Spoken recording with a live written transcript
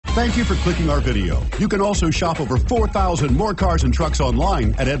Thank you for clicking our video. You can also shop over 4,000 more cars and trucks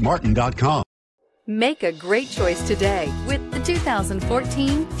online at edmartin.com. Make a great choice today with the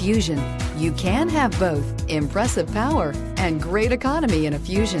 2014 Fusion. You can have both impressive power and great economy in a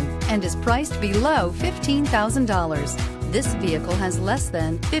Fusion and is priced below $15,000. This vehicle has less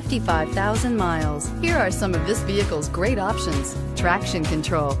than 55,000 miles. Here are some of this vehicle's great options: traction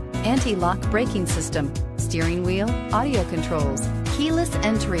control, anti-lock braking system, steering wheel audio controls, keyless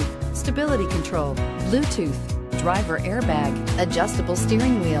entry, stability control, Bluetooth, driver airbag, adjustable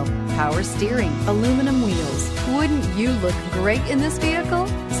steering wheel, power steering, aluminum wheels. Wouldn't you look great in this vehicle?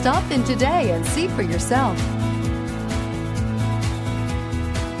 Stop in today and see for yourself.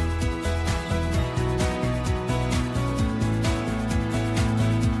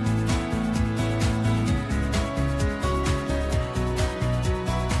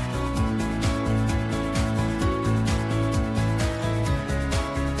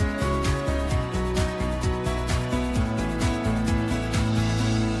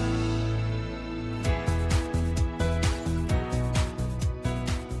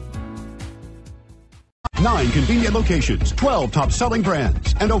 Nine convenient locations, 12 top-selling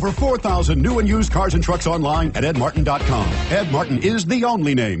brands, and over 4,000 new and used cars and trucks online at edmartin.com. Ed Martin is the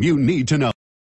only name you need to know.